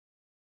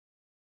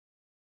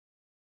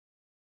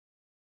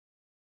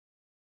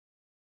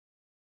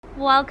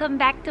Welcome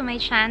back to my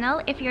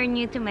channel. If you're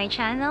new to my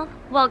channel,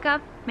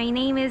 welcome. My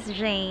name is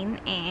Jane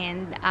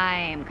and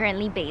I'm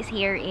currently based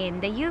here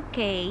in the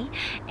UK,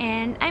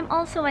 and I'm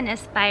also an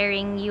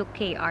aspiring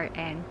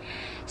UKRN.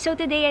 So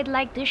today I'd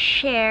like to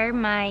share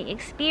my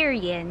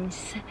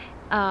experience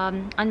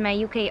on my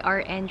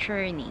UKRN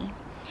journey,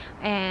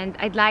 and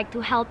I'd like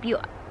to help you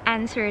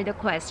answer the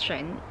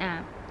question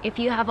if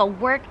you have a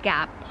work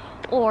gap,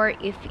 or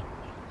if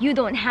you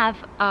don't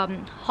have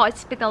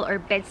hospital or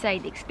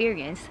bedside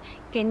experience,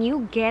 can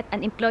you get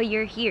an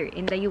employer here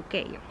in the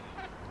UK?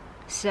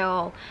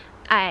 So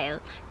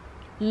I'll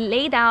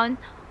lay down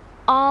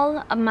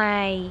all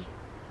my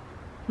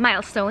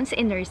milestones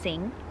in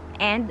nursing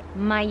and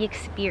my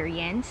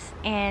experience,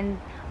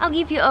 and I'll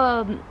give you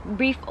a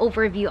brief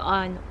overview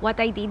on what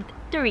I did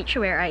to reach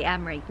where I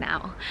am right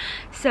now.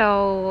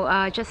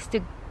 So just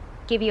to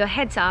give you a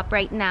heads up,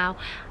 right now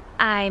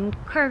I'm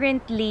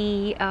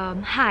currently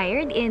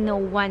hired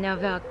in one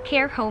of the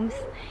care homes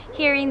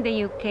here in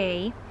the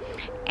UK,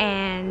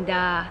 and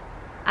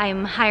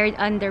I'm hired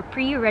under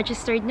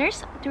pre-registered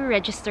nurse to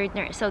registered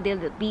nurse. So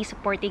they'll be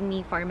supporting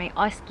me for my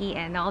OSCE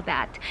and all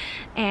that.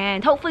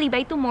 And hopefully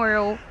by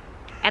tomorrow,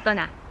 eto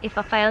na,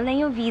 ipa-file na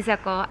yung visa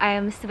ko.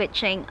 I'm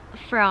switching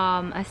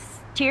from a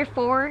Tier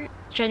 4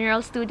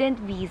 General Student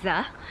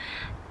Visa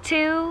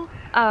to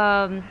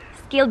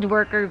Skilled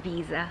Worker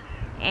Visa.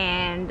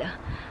 And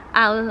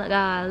I'll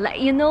let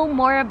you know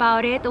more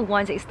about it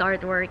once I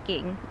start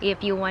working,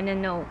 if you want to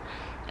know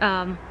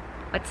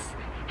what's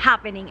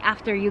happening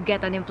after you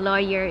get an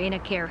employer in a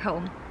care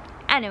home.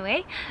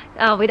 Anyway,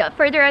 without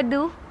further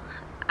ado,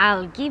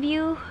 I'll give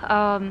you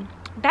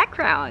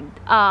background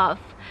of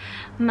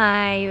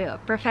my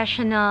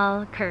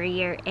professional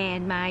career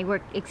and my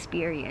work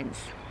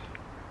experience.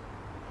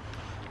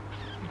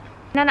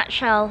 In a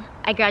nutshell,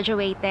 I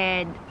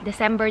graduated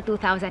December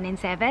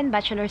 2007,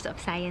 Bachelor's of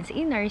Science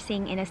in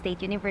Nursing in a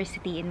state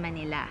university in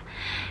Manila.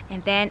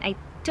 And then I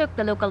took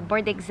the local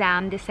board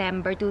exam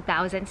December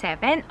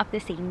 2007 of the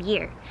same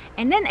year.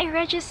 And then I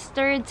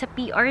registered sa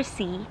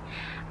PRC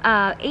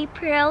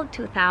April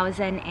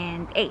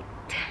 2008.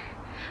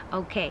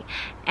 Okay,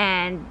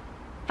 and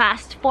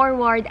fast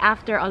forward,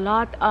 after a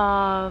lot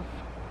of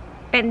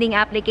pending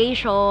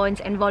applications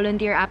and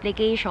volunteer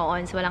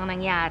applications, walang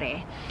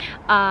nangyari.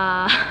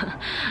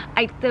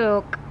 I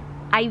took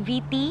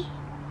IVT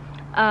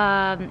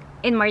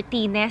in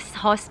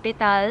Martinez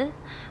Hospital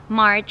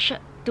March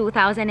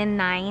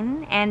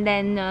 2009, and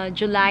then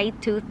July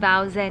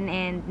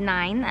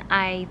 2009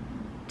 I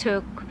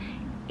took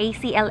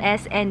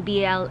ACLS and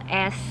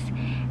BLS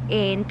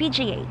in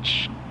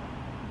PGH.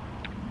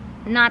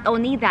 Not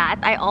only that,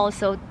 I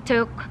also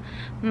took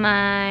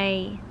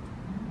my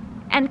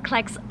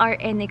NCLEX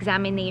RN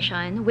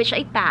examination, which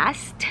I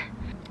passed.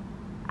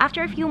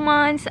 After a few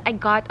months, I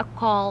got a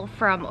call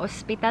from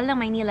Hospital ng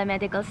Maynila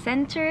Medical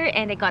Center,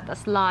 and I got a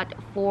slot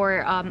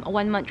for a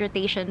 1-month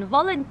rotation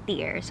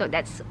volunteer. So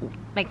that's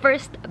my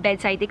first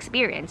bedside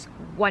experience,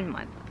 1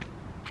 month.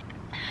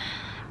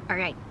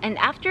 Alright, and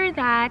after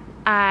that,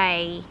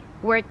 I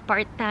worked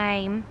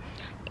part-time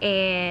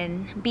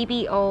in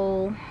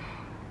BPO,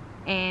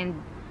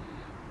 and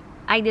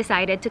I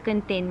decided to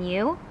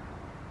continue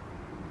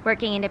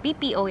working in the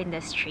BPO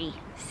industry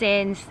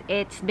since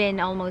it's been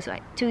almost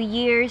 2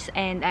 years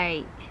and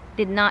I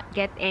did not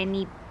get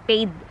any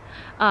paid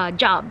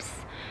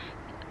jobs.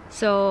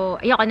 So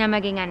ayoko na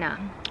maging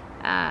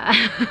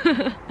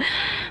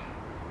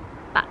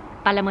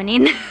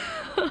palamunin.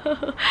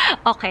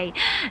 Okay,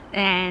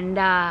 and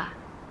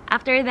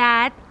after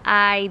that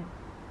I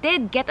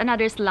did get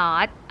another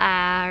slot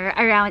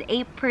around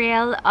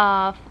April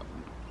of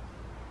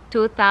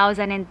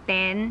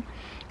 2010.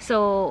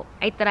 So,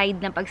 I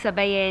tried na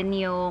pagsabayin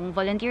yung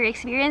volunteer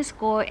experience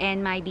ko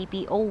and my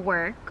BPO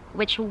work,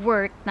 which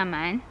worked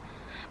naman,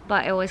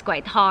 but it was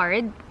quite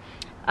hard.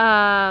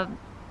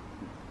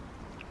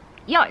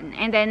 Yun.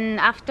 And then,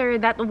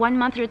 after that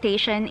 1-month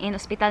rotation in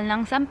Hospital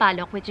ng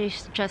Sampaloc, which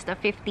is just a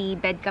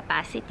 50-bed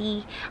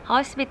capacity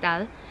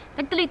hospital,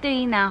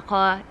 nagtuloy-tuloy na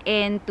ako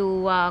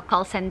into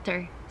call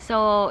center.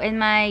 So, in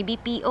my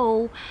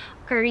BPO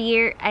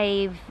career,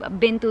 I've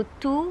been to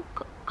 2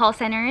 call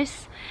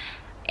centers,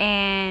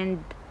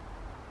 and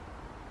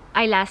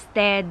I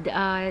lasted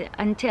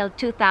until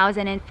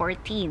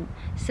 2014.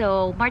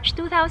 So March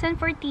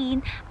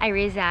 2014, I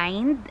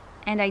resigned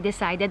and I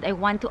decided I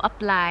want to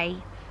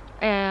apply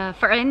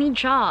for any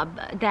job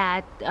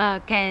that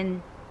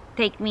can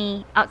take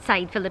me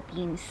outside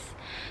Philippines.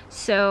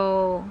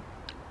 So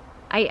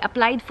I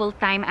applied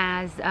full-time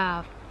as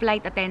a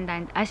flight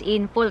attendant, as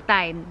in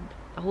full-time.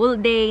 A whole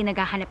day,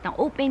 naghahanap ng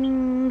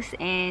openings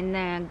and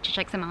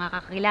nag-check sa mga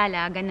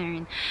kakilala,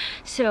 ganun.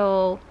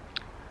 So,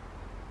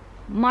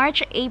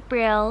 March,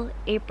 April,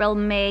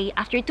 May,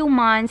 after 2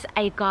 months,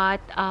 I got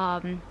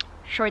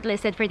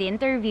shortlisted for the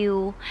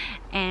interview,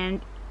 and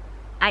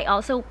I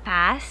also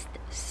passed.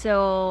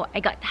 So,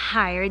 I got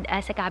hired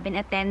as a cabin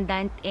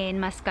attendant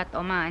in Muscat,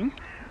 Oman.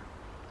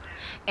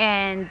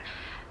 And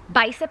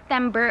by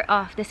September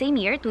of the same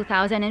year,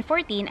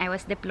 2014, I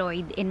was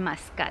deployed in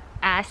Muscat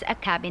as a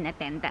cabin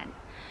attendant.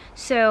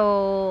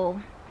 So,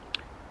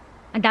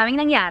 ang daming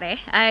nangyari.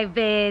 I've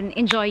been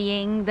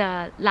enjoying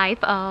the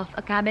life of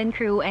a cabin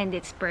crew and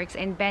its perks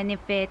and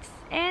benefits.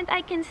 And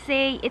I can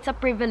say it's a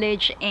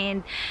privilege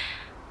and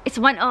it's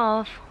one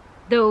of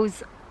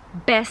those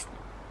best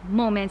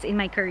moments in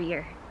my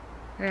career.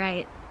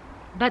 Right?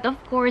 But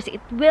of course,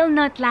 it will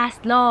not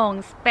last long,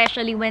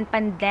 especially when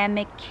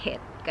pandemic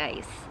hit,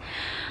 guys.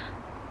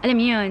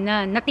 Alam niyo yun,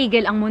 na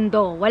natigil ang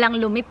mundo. Walang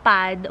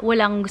lumipad,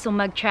 walang gustong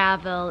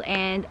mag-travel,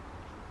 and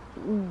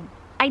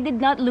I did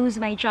not lose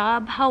my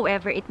job.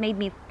 However, it made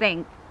me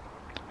think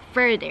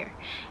further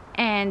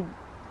and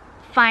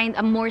find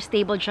a more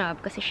stable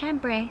job. Kasi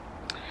syempre,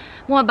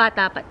 mga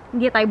bata pa,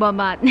 hindi tayo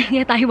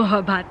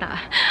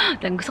babata.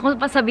 Gusto ko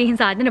pa sabihin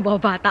sa atin na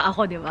babata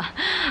ako, di ba?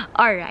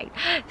 Alright.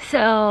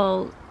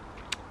 So,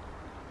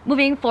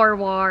 moving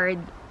forward,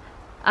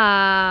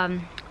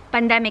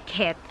 pandemic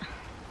hit.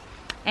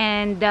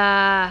 And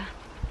I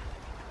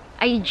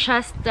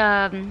just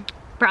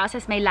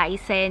processed my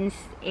license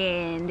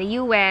in the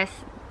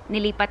US.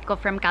 Nilipat ko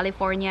from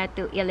California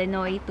to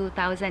Illinois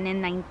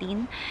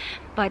 2019.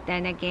 But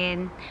then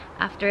again,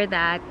 after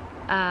that,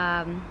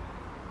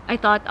 I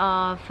thought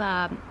of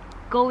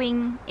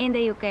going in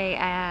the UK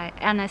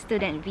on a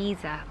student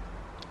visa.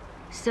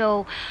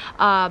 So,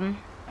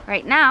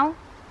 right now,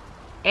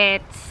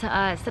 it's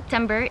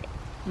September.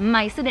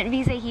 My student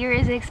visa here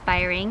is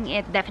expiring.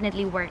 It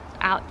definitely worked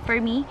out for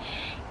me.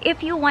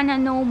 If you wanna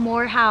know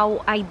more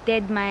how I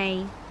did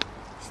my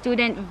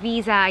student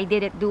visa, I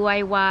did it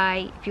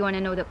DIY. If you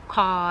wanna know the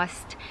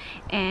cost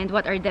and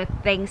what are the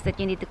things that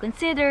you need to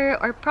consider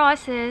or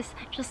process,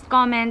 just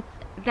comment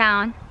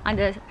down on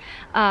the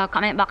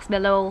comment box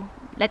below.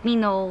 Let me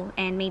know,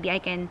 and maybe I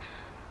can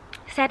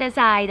set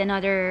aside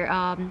another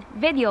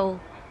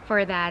video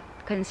for that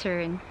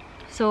concern.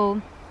 So,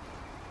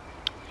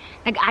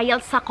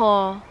 nag-IELTS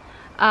ako.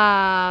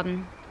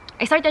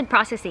 I started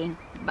processing,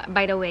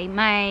 by the way,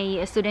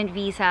 my student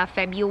visa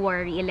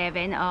February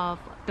 11 of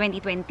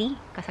 2020.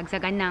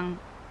 Kasagsagan ng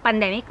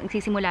pandemic,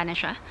 nagsisimula na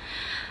siya.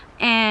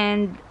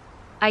 And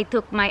I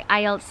took my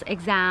IELTS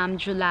exam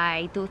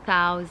July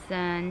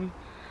 2020.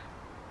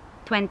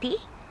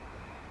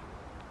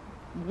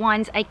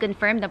 Once I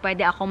confirmed na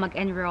pwede ako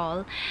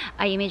mag-enroll,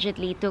 I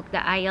immediately took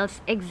the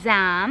IELTS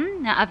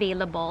exam na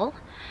available.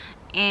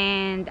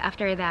 And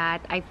after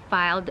that, I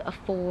filed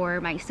for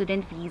my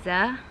student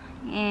visa.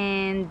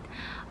 And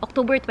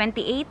October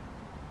 28,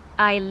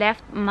 I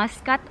left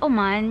Muscat,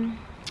 Oman,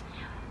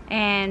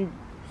 and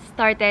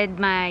started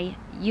my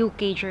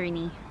UK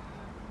journey.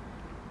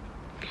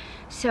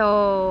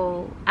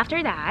 So, after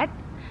that,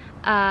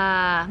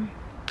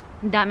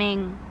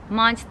 daming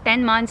months,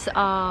 10 months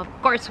of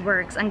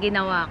courseworks ang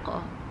ginawa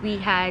ko.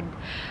 We had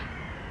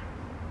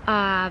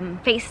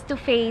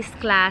face-to-face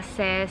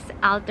classes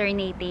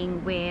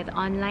alternating with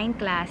online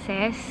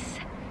classes,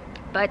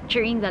 but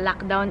during the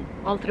lockdown,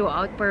 all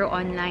throughout puro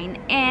online.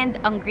 And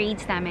ang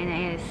grades namin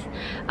is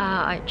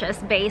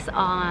just based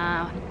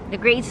on, the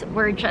grades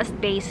were just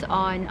based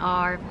on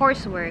our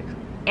coursework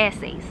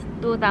essays.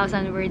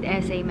 2,000 word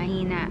essay,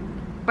 mahina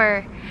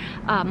per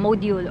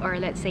module, or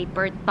let's say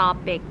per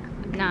topic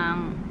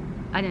ng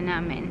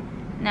ng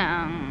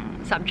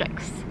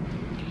subjects.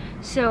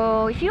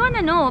 So, if you want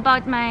to know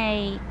about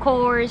my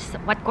course,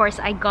 what course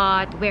I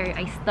got, where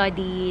I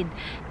studied,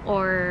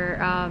 or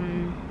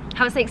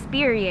how's the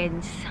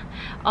experience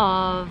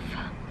of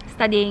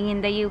studying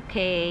in the UK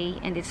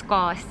and its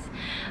costs,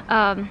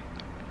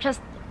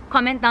 just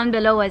comment down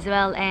below as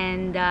well,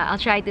 and I'll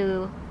try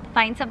to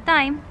find some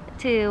time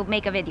to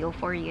make a video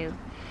for you.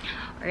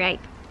 Alright.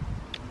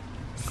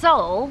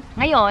 So,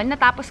 ngayon,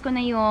 natapos ko na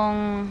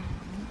yung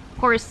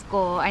course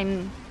ko.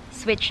 I'm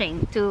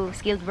switching to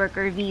skilled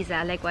worker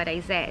visa, like what I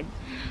said.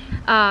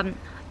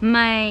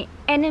 My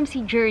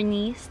NMC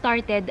journey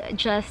started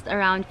just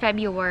around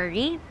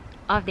February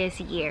of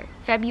this year.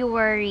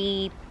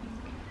 February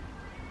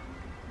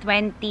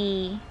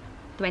 2021.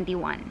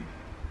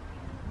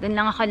 Doon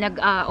lang ako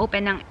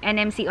nag-open ng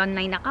NMC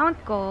online account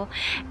ko,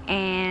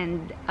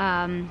 and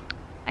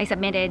I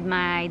submitted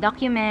my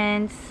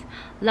documents.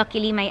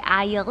 Luckily, my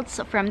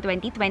IELTS from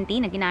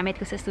 2020 na ginamit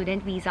ko sa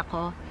student visa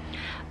ko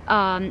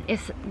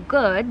is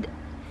good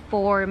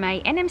for my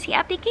NMC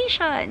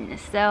application.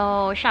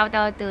 So, shout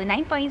out to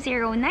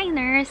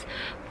 9.09ers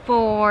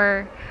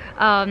for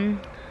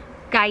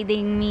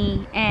guiding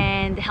me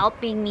and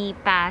helping me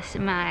pass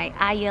my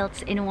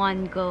IELTS in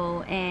one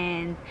go.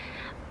 And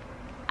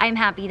I'm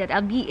happy that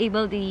I'll be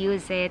able to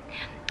use it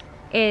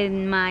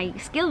in my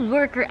skilled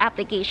worker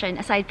application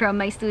aside from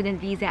my student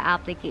visa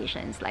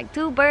applications. Like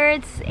 2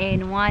 birds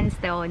in 1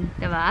 stone,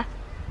 diba?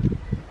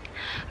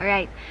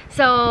 Alright,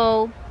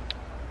 so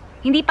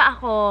hindi pa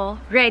ako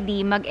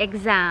ready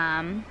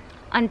mag-exam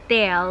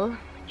until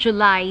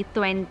July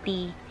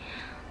 2021.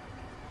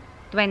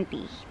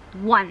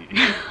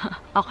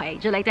 Okay,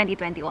 July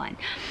 2021.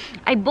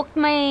 I booked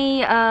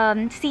my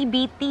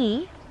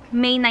CBT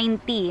May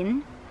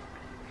 19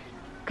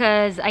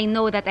 because I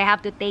know that I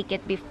have to take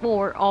it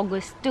before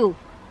August 2,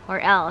 or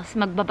else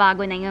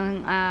magbabago na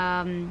yung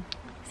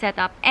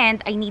setup,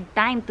 and I need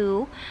time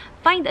to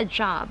find a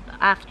job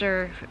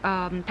after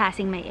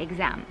passing my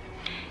exam.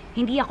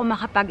 Hindi ako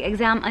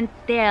makapag-exam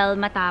until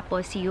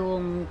matapos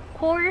yung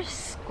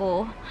course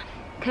ko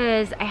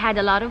because I had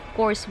a lot of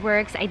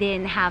courseworks. I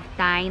didn't have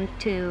time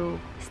to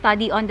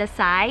study on the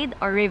side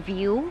or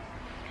review.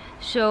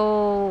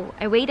 So,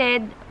 I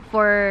waited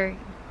for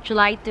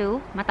July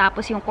 2,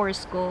 matapos yung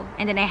course ko.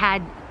 And then I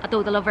had a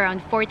total of around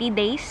 40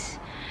 days.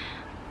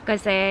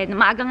 Kasi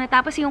maagang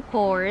natapos yung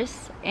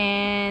course.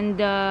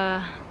 And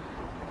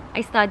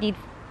I studied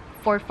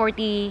for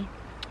 40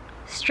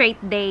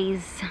 straight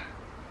days.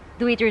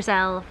 Do it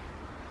yourself.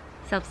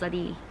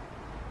 Self-study.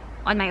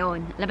 On my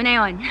own. Alam mo na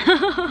yun.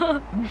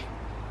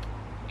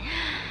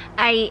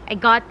 I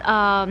got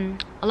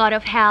a lot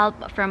of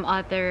help from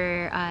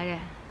other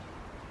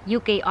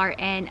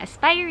UKRN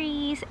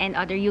aspirees and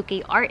other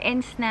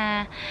UKRNs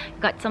na.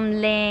 Got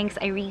some links,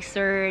 I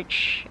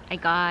researched, I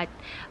got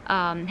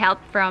help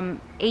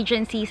from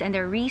agencies and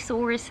their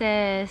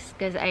resources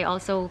because I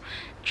also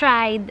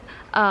tried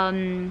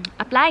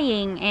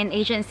applying in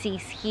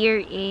agencies here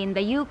in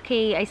the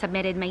UK. I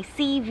submitted my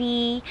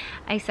CV,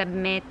 I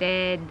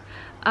submitted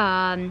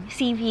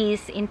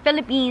CVs in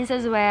Philippines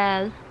as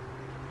well.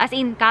 As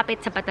in,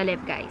 kapit sa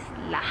patalib, guys.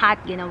 Lahat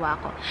ginawa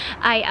ko.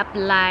 I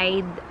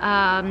applied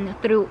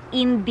through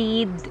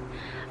Indeed.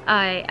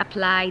 I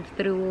applied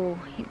through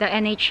the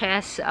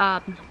NHS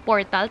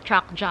portal,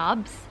 Track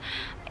Jobs,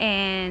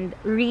 and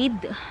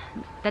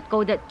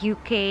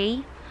read.co.uk.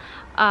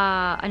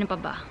 Ano pa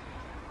ba?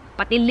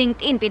 Pati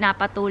LinkedIn,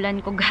 pinapatulan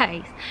ko,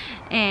 guys.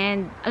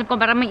 And alam ko,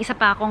 parang may isa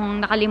pa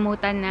akong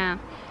nakalimutan na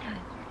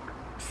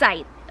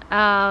site.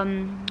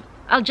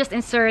 I'll just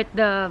insert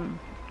the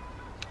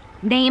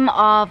name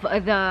of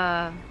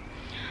the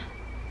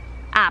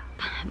app,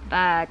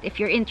 but if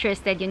you're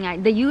interested, yun nga,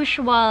 the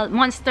usual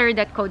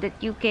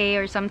monster.co.uk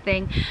or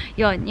something,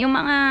 yun, yung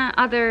mga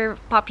other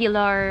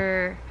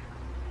popular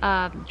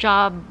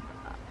job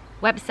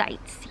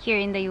websites here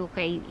in the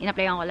UK,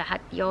 in-applyan ko lahat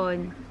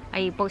yun.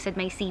 I posted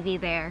my CV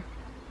there.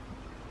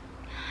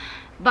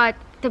 But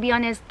to be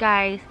honest,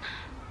 guys,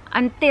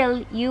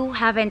 until you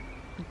haven't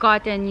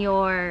gotten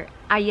your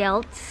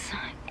IELTS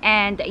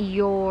and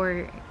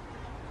your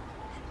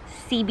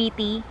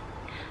CBT,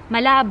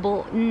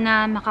 malabo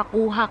na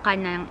makakuha ka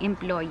ng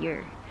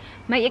employer.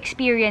 May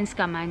experience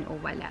ka man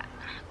o wala.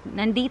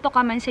 Nandito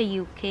ka man sa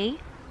UK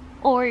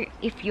or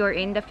if you're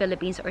in the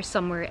Philippines or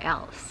somewhere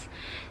else.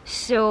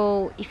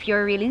 So, if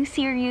you're really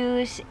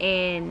serious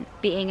in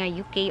being a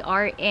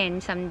UKRN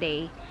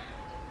someday,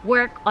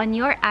 work on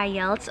your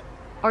IELTS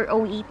or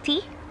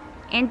OET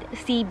and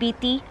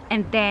CBT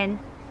and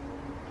then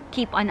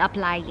keep on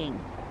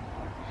applying.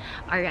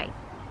 Alright.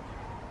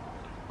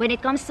 When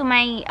it comes to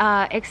my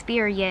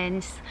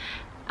experience,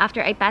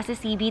 after I passed the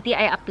CBT,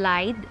 I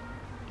applied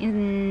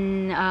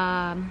in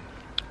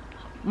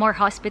more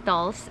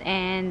hospitals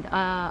and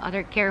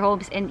other care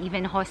homes and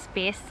even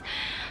hospice.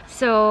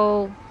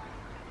 So,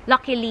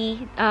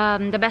 luckily,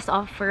 the best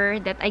offer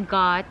that I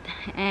got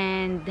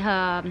and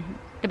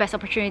the best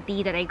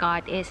opportunity that I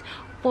got is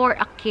for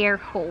a care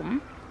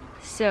home.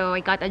 So, I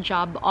got a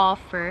job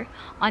offer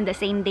on the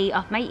same day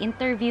of my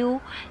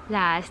interview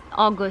last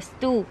August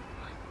 2.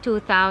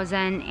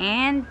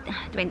 2021.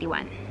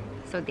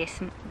 So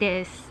this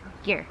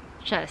year,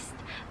 just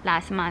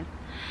last month.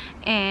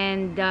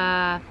 And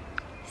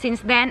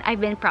since then,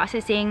 I've been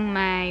processing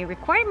my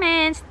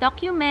requirements,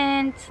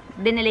 documents.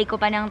 Dinelay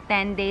ko pa ng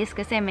 10 days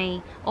kasi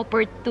may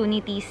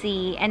opportunity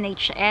si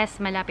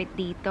NHS malapit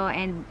dito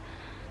and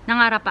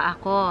nangarap pa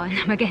ako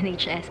na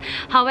mag-NHS.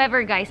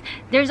 However, guys,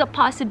 there's a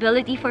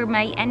possibility for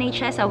my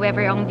NHS.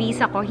 However, ang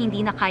visa ko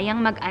hindi na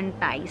kayang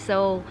mag-antay.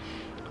 So,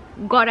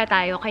 gora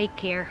tayo kay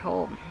care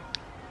home.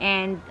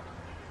 And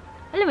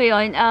alam mo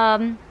yun,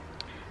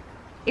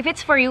 if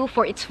it's for you,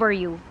 it's for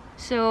you.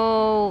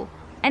 So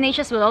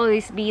NHS will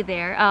always be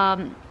there.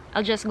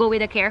 I'll just go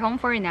with the care home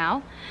for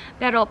now.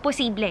 Pero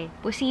posible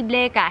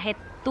kahit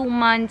 2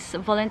 months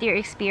volunteer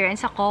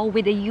experience ako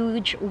with a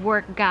huge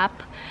work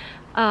gap.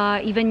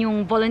 Even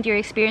yung volunteer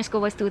experience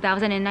ko was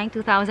 2009,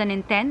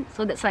 2010.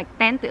 So that's like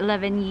 10 to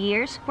 11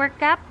 years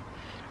work gap.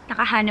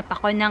 Nakahanap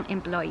ako ng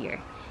employer.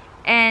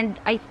 And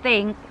I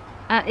think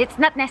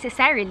it's not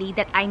necessarily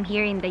that I'm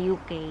here in the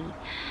UK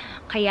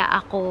kaya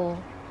ako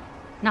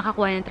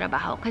nakakuha ng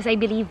trabaho. Because I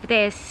believe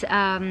this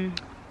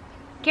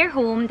care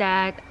home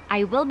that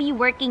I will be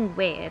working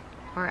with,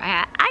 or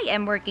I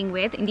am working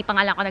with, hindi pa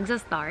nga lang ako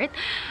nagsa-start,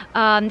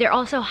 they're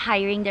also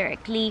hiring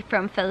directly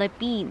from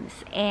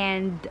Philippines.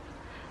 And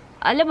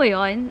alam mo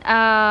yun,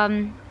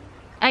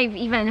 I've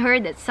even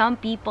heard that some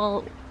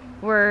people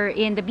were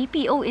in the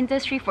BPO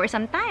industry for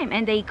some time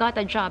and they got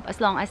a job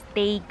as long as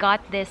they got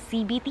the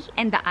CBT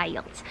and the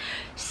IELTS.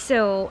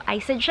 So,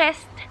 I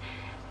suggest,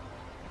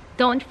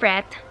 don't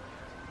fret.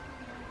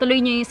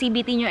 Tuloy nyo yung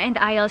CBT nyo and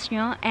IELTS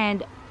nyo,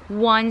 and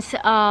once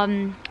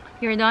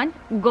you're done,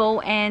 go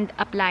and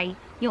apply.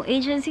 Yung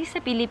agencies sa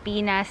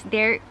Pilipinas,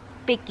 they're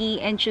picky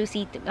and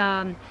choosy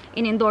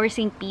in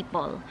endorsing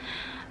people.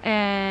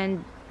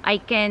 And I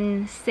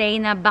can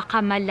say na baka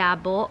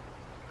malabo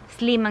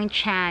slim ang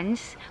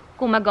chance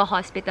kung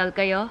mag-hospital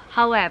kayo.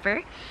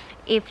 However,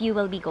 if you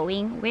will be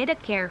going with a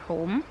care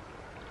home,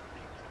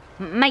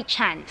 may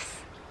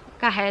chance.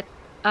 Kahit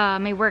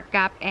may work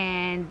gap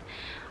and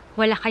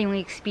wala kayong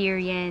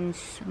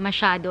experience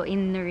masyado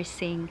in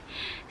nursing.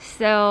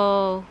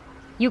 So,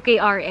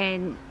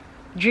 UKRN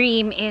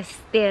dream is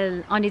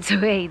still on its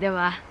way,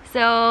 diba?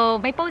 So,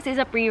 my post is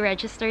a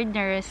pre-registered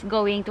nurse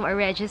going to a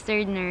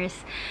registered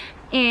nurse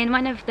in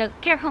one of the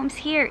care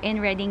homes here in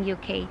Reading,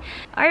 UK.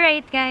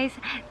 Alright guys,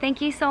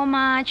 thank you so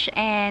much,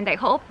 and I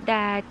hope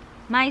that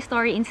my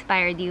story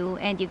inspired you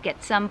and you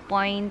get some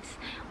points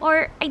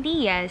or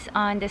ideas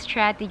on the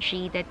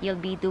strategy that you'll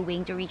be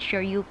doing to reach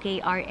your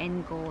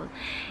UKRN goal.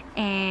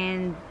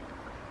 And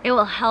it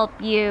will help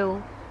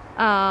you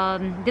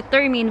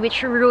determine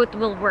which route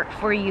will work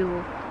for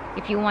you.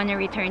 If you want to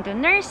return to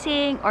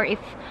nursing, or if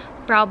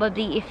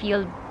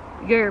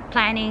you're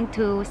planning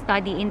to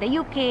study in the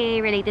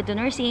UK related to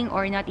nursing,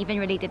 or not even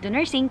related to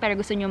nursing pero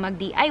gusto nyo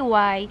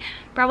mag-DIY,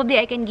 probably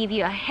I can give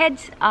you a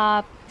heads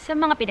up sa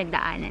mga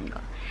pinagdaanan ko.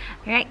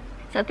 Alright,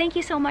 so thank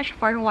you so much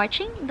for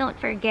watching. Don't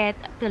forget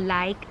to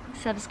like,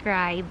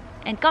 subscribe,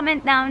 and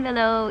comment down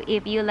below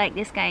if you like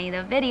this kind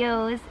of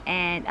videos,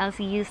 and I'll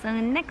see you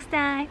soon next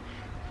time.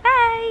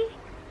 Bye!